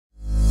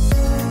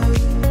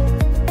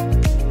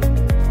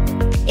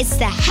It's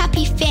the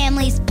Happy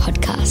Families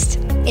Podcast.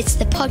 It's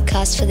the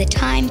podcast for the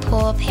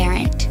time-poor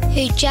parent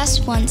who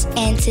just wants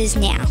answers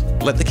now.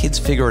 Let the kids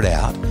figure it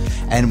out,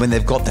 and when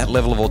they've got that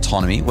level of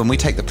autonomy, when we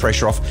take the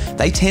pressure off,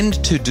 they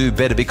tend to do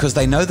better because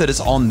they know that it's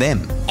on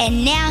them.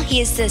 And now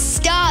here's the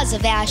stars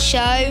of our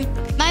show,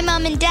 my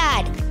mum and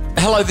dad.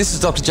 Hello, this is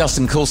Dr.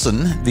 Justin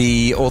Coulson,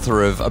 the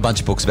author of a bunch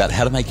of books about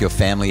how to make your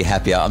family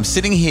happier. I'm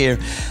sitting here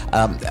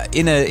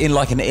in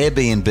like an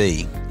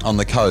Airbnb on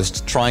the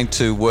coast trying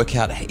to work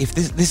out if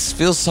this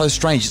feels so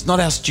strange. It's not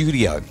our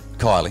studio,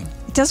 Kylie.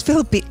 It does feel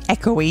a bit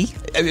echoey.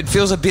 It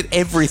feels a bit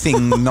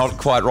everything not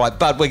quite right,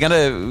 but we're going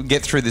to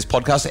get through this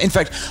podcast. In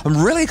fact,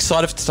 I'm really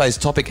excited for today's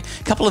topic.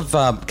 A couple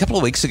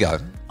of weeks ago,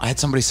 I had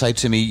somebody say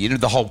to me,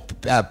 the whole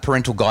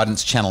parental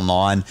guidance Channel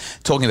 9,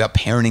 talking about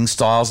parenting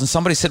styles, and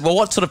somebody said, well,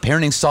 what sort of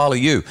parenting style are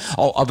you?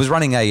 I was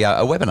running a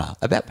webinar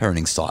about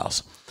parenting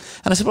styles.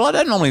 And I said, well, I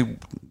don't normally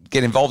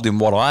get involved in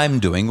what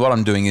I'm doing. What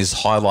I'm doing is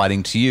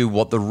highlighting to you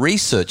what the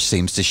research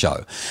seems to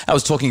show. I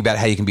was talking about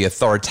how you can be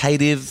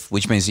authoritative,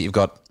 which means that you've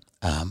got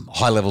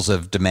high levels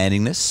of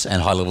demandingness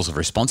and high levels of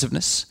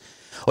responsiveness.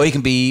 Or you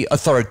can be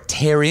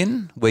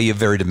authoritarian, where you're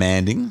very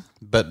demanding,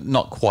 but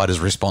not quite as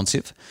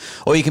responsive.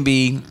 Or you can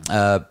be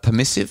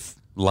permissive,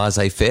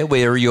 laissez-faire,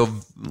 where you're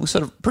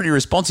sort of pretty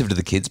responsive to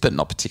the kids, but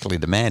not particularly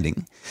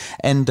demanding.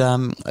 And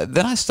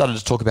then I started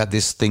to talk about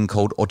this thing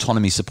called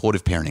autonomy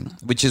supportive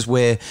parenting, which is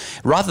where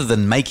rather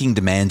than making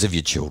demands of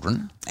your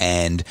children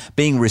and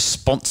being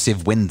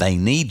responsive when they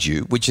need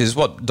you, which is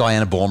what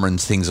Diana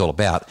Borman's thing's all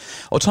about,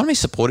 autonomy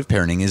supportive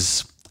parenting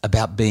is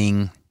about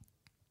being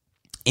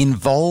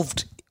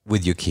involved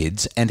with your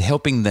kids and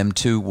helping them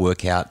to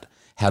work out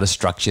how to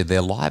structure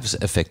their lives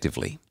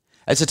effectively.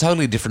 It's a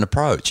totally different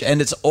approach,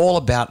 and it's all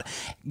about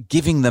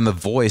giving them a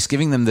voice,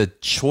 giving them the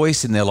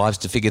choice in their lives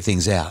to figure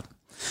things out.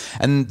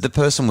 And the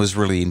person was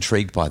really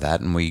intrigued by that,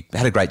 and we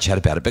had a great chat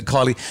about it. But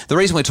Kylie, the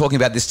reason we're talking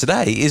about this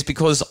today is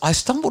because I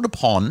stumbled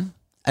upon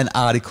an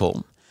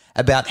article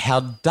about how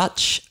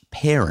Dutch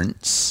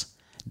parents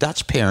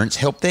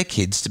help their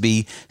kids to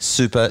be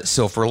super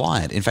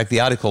self-reliant. In fact, the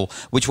article,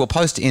 which we'll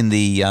post in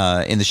the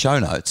show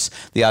notes,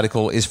 the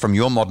article is from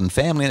Your Modern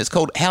Family, and it's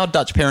called How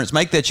Dutch Parents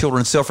Make Their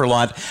Children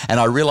Self-Reliant. And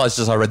I realised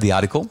as I read the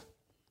article,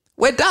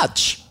 we're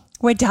Dutch.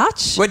 We're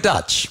Dutch? We're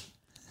Dutch.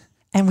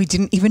 And we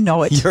didn't even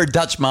know it. You're a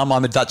Dutch mum,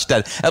 I'm a Dutch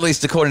dad, at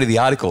least according to the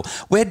article.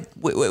 We're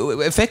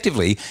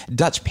effectively,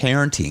 Dutch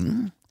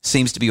parenting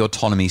seems to be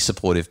autonomy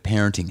supportive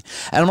parenting.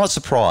 And I'm not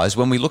surprised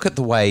when we look at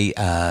the way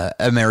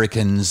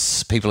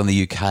Americans, people in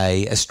the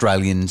UK,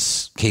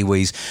 Australians,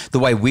 Kiwis, the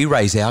way we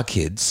raise our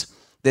kids,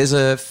 there's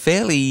a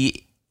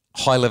fairly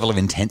high level of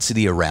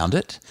intensity around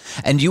it.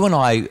 And you and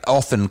I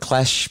often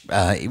clash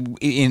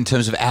in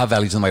terms of our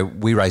values and the way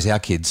we raise our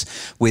kids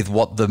with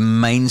what the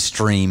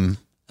mainstream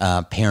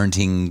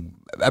parenting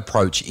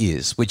approach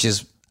is, which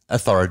is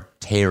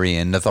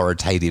authoritarian,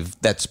 authoritative.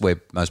 That's where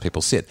most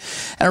people sit.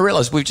 And I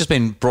realise we've just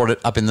been brought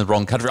up in the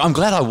wrong country. I'm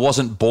glad I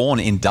wasn't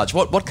born in Dutch.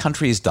 What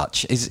country is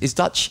Dutch? Is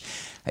Dutch?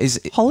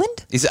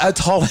 Holland? It's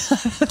Holland.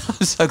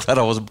 I'm so glad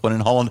I wasn't born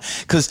in Holland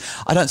because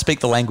I don't speak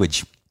the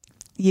language.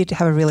 You'd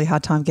have a really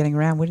hard time getting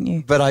around, wouldn't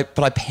you? But I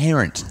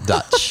parent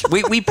Dutch.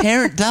 we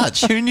parent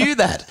Dutch. Who knew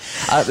that?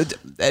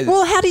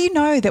 Well, how do you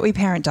know that we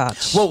parent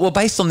Dutch? Well,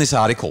 based on this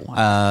article,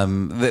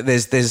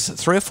 there's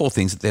 3 or 4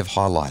 things that they've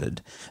highlighted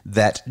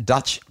that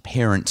Dutch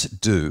parents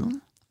do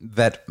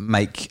that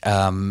make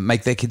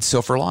their kids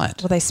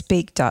self-reliant. Well, they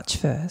speak Dutch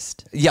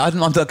first. Yeah, I'm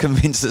not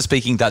convinced that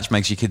speaking Dutch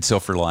makes your kids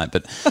self-reliant,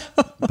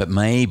 but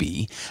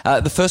maybe.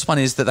 The first one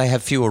is that they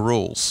have fewer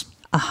rules.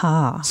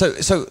 Aha.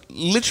 So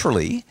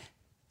literally,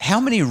 how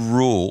many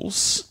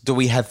rules do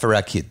we have for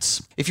our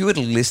kids? If you were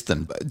to list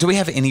them, do we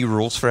have any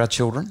rules for our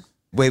children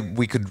where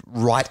we could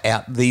write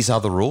out these are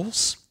the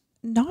rules?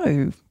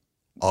 No.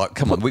 Oh,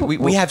 come on.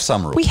 We have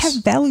some rules. We have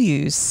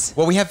values.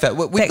 Well, we have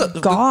that.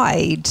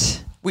 Guide.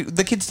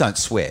 The kids don't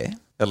swear.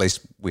 At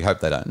least we hope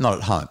they don't. Not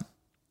at home.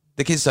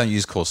 The kids don't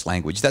use coarse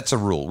language. That's a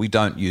rule. We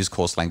don't use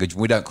coarse language.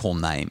 We don't call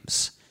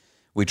names.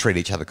 We treat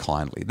each other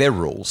kindly. They're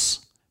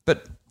rules.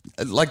 But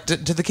do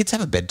the kids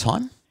have a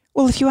bedtime?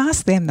 Well, if you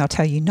ask them, they'll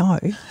tell you no.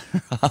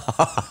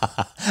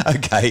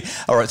 Okay.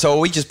 All right. So are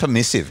we just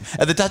permissive?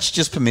 Are the Dutch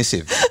just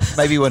permissive?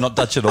 Maybe we're not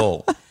Dutch at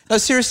all. No,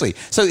 seriously.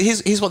 So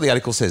here's what the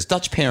article says.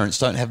 Dutch parents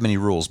don't have many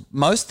rules.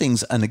 Most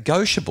things are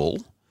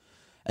negotiable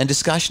and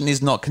discussion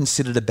is not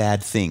considered a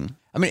bad thing.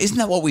 I mean, isn't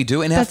that what we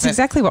do? That's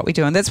exactly what we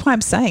do. And that's why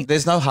I'm saying.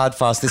 There's no hard,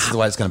 fast, this is the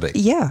way it's going to be.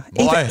 Yeah.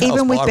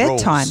 Even with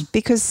bedtime. Rules.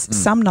 Because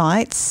some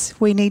nights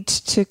we need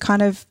to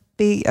kind of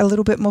be a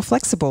little bit more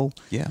flexible.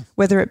 Yeah.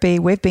 Whether it be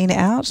we've been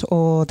out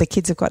or the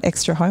kids have got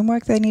extra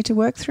homework they need to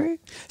work through.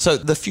 So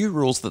the few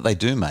rules that they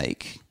do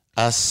make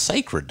are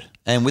sacred.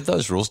 And with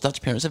those rules,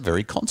 Dutch parents are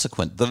very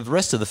consequent. The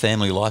rest of the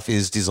family life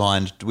is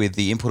designed with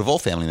the input of all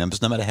family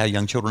members, no matter how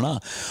young children are.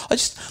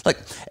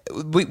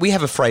 We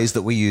have a phrase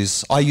that we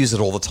use. I use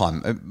it all the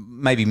time,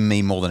 maybe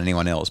me more than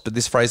anyone else. But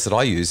this phrase that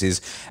I use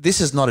is,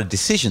 this is not a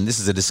decision, this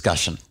is a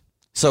discussion.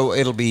 So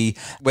it'll be,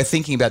 we're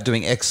thinking about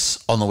doing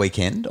X on the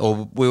weekend,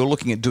 or we were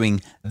looking at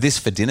doing this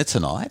for dinner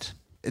tonight.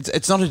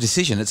 It's not a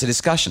decision, it's a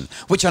discussion,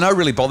 which I know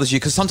really bothers you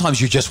because sometimes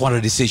you just want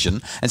a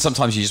decision and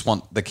sometimes you just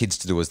want the kids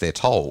to do as they're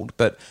told.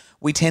 But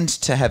we tend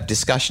to have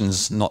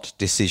discussions, not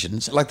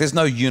decisions. Like there's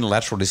no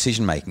unilateral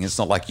decision making. It's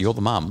not like you're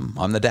the mum,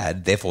 I'm the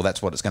dad, therefore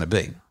that's what it's going to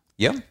be.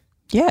 Yeah?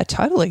 Yeah,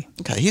 totally.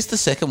 Okay, here's the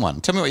second one.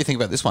 Tell me what you think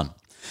about this one.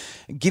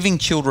 Giving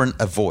children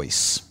a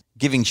voice,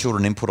 giving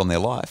children input on their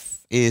life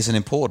is an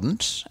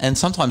important and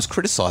sometimes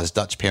criticised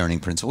Dutch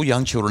parenting principle.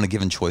 Young children are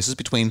given choices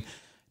between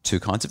two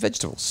kinds of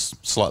vegetables.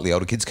 Slightly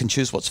older kids can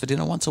choose what's for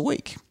dinner once a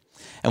week.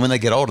 And when they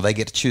get older, they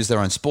get to choose their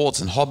own sports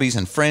and hobbies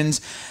and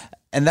friends.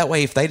 And that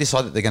way, if they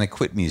decide that they're going to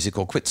quit music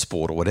or quit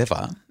sport or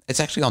whatever,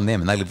 it's actually on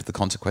them and they live with the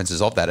consequences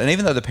of that. And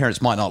even though the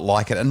parents might not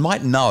like it and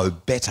might know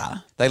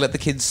better, they let the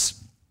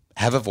kids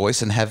have a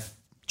voice and have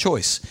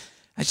choice.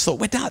 I just thought,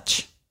 we're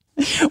Dutch.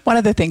 One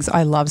of the things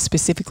I love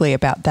specifically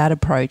about that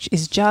approach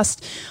is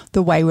just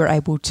the way we're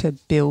able to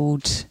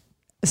build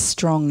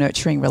strong,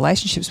 nurturing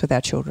relationships with our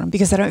children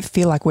because they don't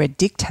feel like we're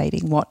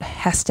dictating what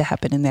has to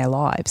happen in their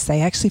lives.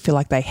 They actually feel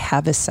like they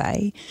have a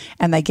say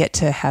and they get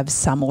to have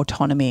some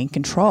autonomy and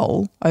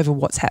control over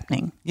what's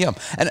happening. Yeah,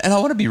 and I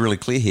want to be really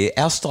clear here.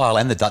 Our style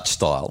and the Dutch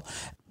style,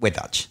 we're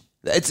Dutch.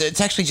 It's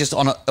actually just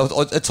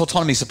it's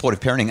autonomy supportive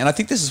parenting, and I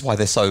think this is why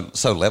they're so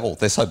level,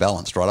 they're so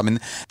balanced, right? I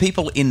mean,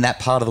 people in that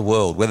part of the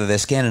world, whether they're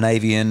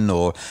Scandinavian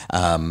or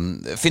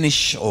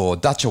Finnish or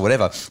Dutch or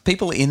whatever,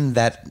 people in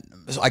that,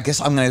 I guess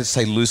I'm going to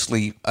say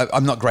loosely,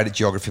 I'm not great at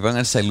geography, but I'm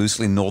going to say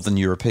loosely Northern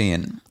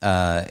European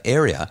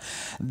area,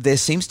 there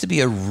seems to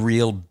be a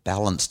real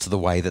balance to the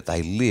way that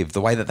they live,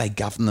 the way that they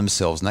govern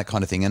themselves and that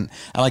kind of thing. And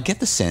I get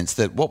the sense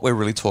that what we're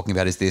really talking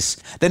about is this,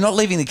 they're not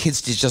leaving the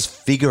kids to just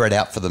figure it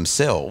out for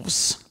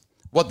themselves.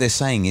 What they're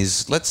saying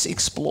is, let's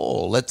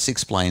explore, let's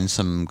explain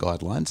some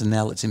guidelines, and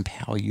now let's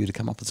empower you to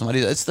come up with some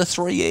ideas. It's the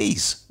 3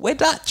 E's. We're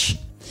Dutch.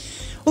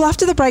 Well,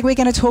 after the break, we're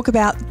going to talk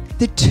about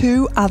the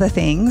 2 other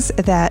things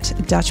that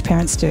Dutch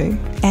parents do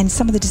and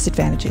some of the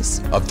disadvantages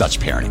of Dutch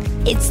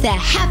parenting. It's the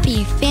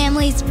Happy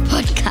Families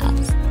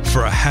Podcast.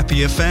 For a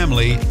happier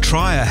family,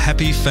 try a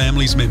Happy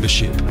Families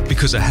membership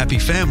because a happy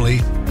family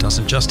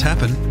doesn't just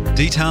happen.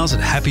 Details at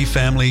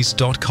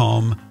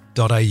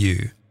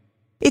happyfamilies.com.au.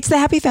 It's the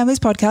Happy Families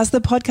Podcast, the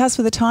podcast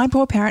for the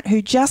time-poor parent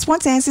who just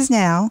wants answers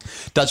now.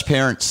 Dutch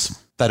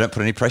parents, they don't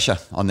put any pressure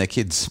on their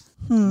kids.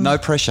 No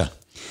pressure.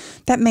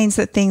 That means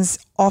that things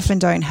often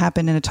don't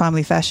happen in a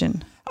timely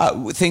fashion.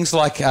 Things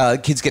like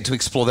kids get to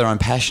explore their own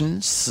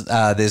passions.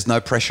 There's no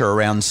pressure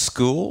around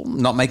school,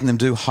 not making them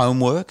do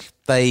homework.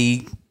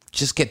 They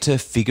just get to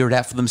figure it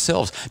out for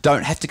themselves.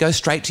 Don't have to go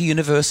straight to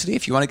university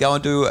if you want to go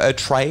and do a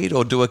trade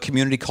or do a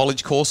community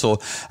college course or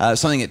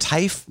something at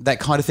TAFE, that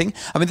kind of thing.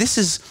 I mean, this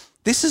is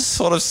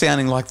sort of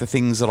sounding like the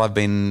things that I've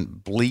been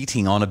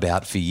bleating on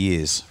about for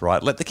years,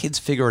 right? Let the kids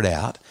figure it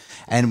out.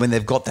 And when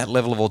they've got that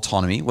level of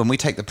autonomy, when we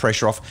take the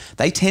pressure off,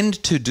 they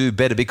tend to do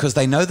better because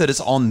they know that it's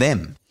on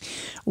them.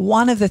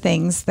 One of the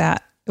things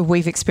that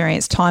we've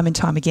experienced time and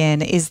time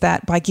again is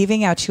that by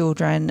giving our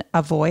children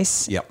a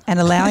voice and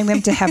allowing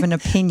them to have an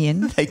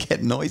opinion. They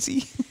get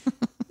noisy.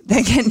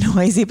 They get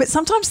noisy, but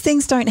sometimes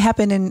things don't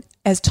happen in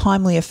as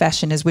timely a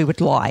fashion as we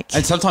would like.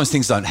 And sometimes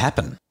things don't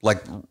happen.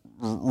 Like,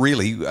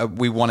 really,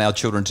 we want our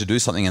children to do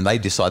something and they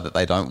decide that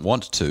they don't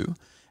want to.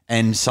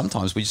 And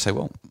sometimes we just say,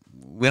 well,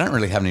 we don't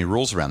really have any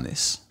rules around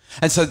this.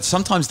 And so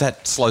sometimes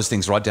that slows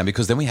things right down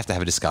because then we have to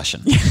have a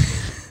discussion.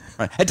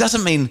 Right? It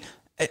doesn't mean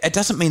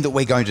that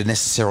we're going to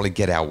necessarily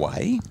get our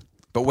way,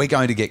 but we're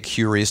going to get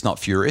curious, not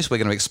furious. We're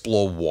going to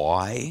explore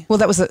why. Well,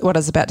 that was what I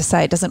was about to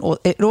say.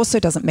 It also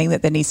doesn't mean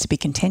that there needs to be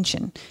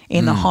contention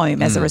in the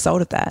home as a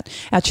result of that.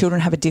 Our children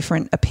have a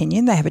different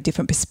opinion. They have a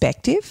different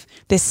perspective.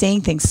 They're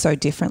seeing things so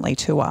differently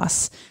to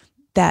us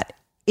that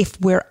if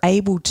we're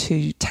able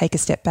to take a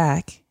step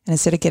back and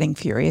instead of getting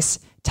furious,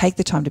 take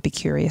the time to be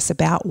curious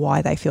about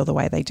why they feel the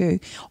way they do.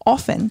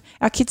 Often,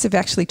 our kids have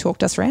actually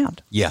talked us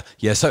round. Yeah.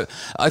 So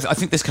I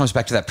think this comes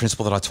back to that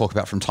principle that I talk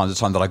about from time to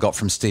time that I got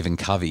from Stephen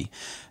Covey,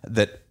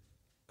 that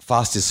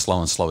fast is slow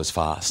and slow is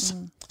fast.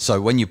 So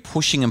when you're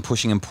pushing and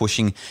pushing and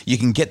pushing, you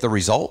can get the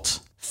result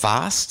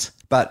fast,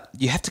 but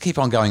you have to keep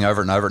on going over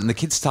it and over it, and the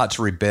kids start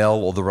to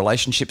rebel or the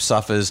relationship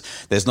suffers.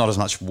 There's not as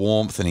much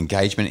warmth and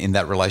engagement in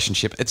that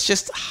relationship. It's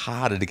just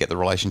harder to get the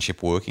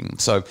relationship working.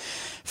 So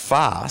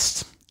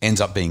fast ends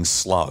up being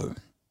slow.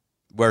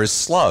 Whereas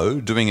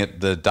slow, doing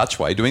it the Dutch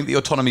way, doing it the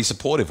autonomy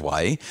supportive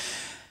way,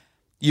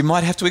 you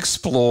might have to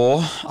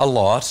explore a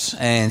lot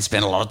and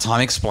spend a lot of time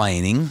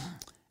explaining,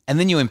 and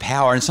then you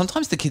empower. And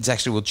sometimes the kids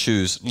actually will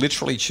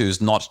literally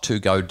choose not to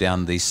go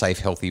down the safe,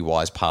 healthy,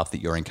 wise path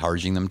that you're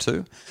encouraging them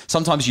to.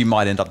 Sometimes you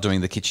might end up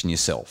doing the kitchen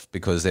yourself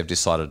because they've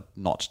decided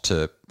not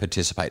to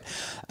participate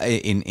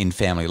in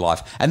family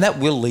life. And that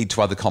will lead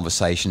to other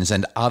conversations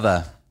and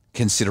other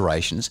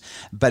considerations,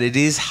 but it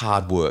is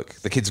hard work.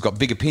 The kids have got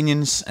big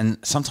opinions and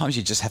sometimes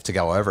you just have to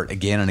go over it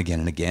again and again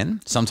and again.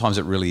 Sometimes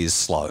it really is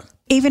slow.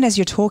 Even as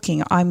you're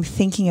talking, I'm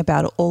thinking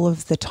about all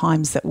of the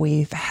times that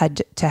we've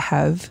had to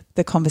have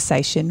the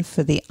conversation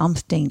for the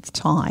umpteenth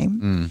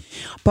time.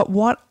 But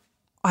what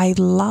I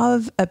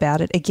love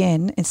about it,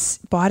 again, in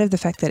spite of the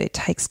fact that it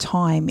takes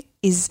time,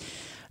 is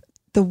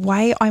the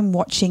way I'm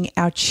watching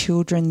our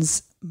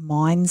children's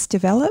minds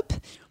develop,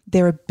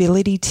 their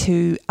ability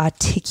to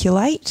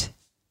articulate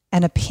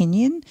an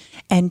opinion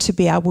and to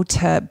be able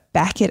to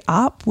back it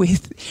up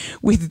with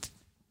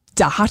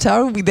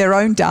data, with their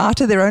own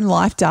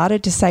life data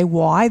to say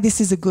why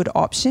this is a good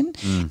option,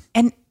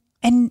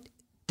 and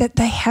that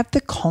they have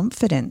the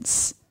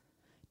confidence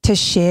to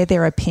share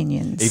their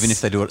opinions. Even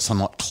if they do it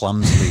somewhat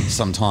clumsily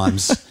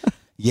sometimes.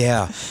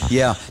 Yeah.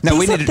 No,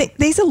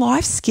 these are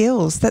life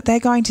skills that they're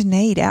going to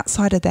need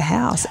outside of the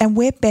house, and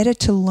we're better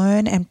to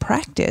learn and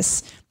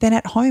practice than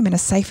at home in a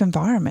safe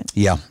environment.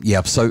 Yeah.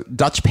 So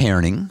Dutch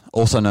parenting,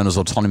 also known as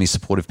autonomy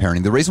supportive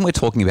parenting, the reason we're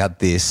talking about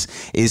this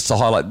is to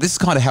highlight this is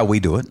kind of how we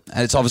do it,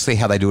 and it's obviously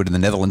how they do it in the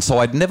Netherlands. So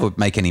I'd never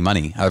make any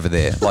money over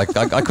there. Like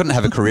I couldn't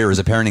have a career as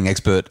a parenting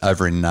expert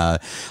over in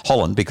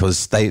Holland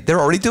because they're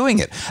already doing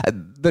it.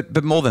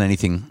 But more than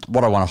anything,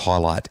 what I want to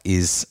highlight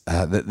is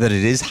that it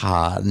is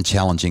hard and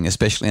challenging,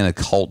 especially in a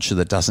culture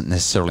that doesn't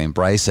necessarily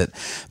embrace it.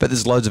 But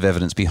there's loads of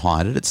evidence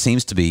behind it. It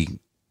seems to be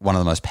one of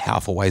the most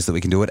powerful ways that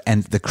we can do it.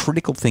 And the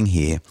critical thing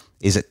here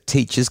is it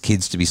teaches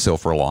kids to be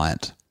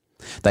self-reliant.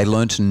 They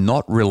learn to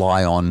not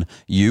rely on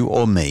you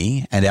or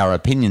me and our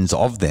opinions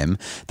of them.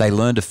 They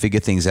learn to figure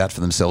things out for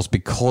themselves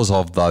because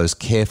of those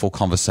careful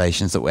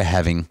conversations that we're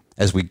having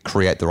as we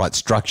create the right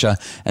structure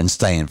and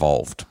stay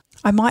involved.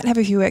 I might have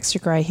a few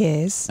extra grey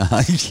hairs.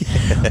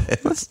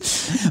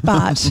 Yes.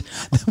 But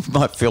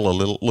might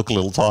look a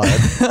little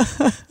tired.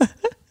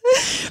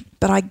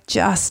 But I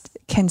just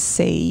can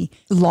see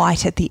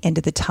light at the end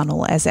of the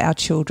tunnel as our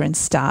children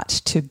start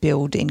to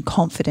build in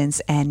confidence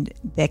and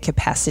their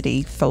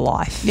capacity for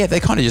life. Yeah,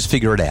 they kind of just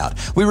figure it out.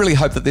 We really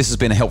hope that this has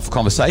been a helpful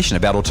conversation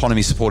about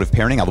autonomy supportive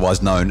parenting,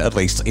 otherwise known, at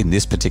least in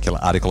this particular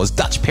article, as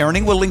Dutch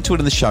parenting. We'll link to it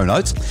in the show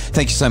notes.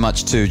 Thank you so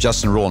much to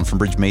Justin Rowland from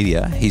Bridge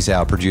Media. He's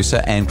our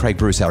producer, and Craig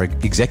Bruce, our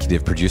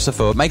executive producer,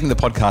 for making the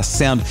podcast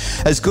sound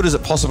as good as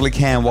it possibly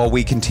can while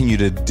we continue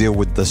to deal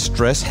with the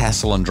stress,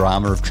 hassle and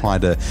drama of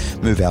trying to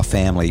move our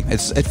family.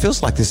 It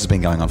feels like this has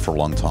been going on for a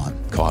long time,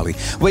 Kylie.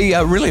 We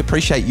really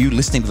appreciate you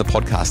listening to the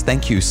podcast.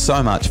 Thank you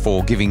so much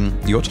for giving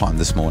your time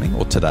this morning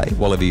or today,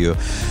 whatever you're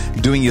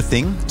doing your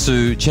thing,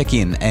 to check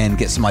in and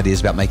get some ideas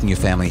about making your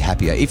family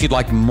happier. If you'd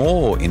like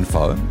more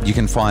info, you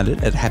can find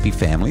it at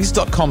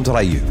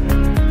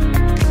happyfamilies.com.au.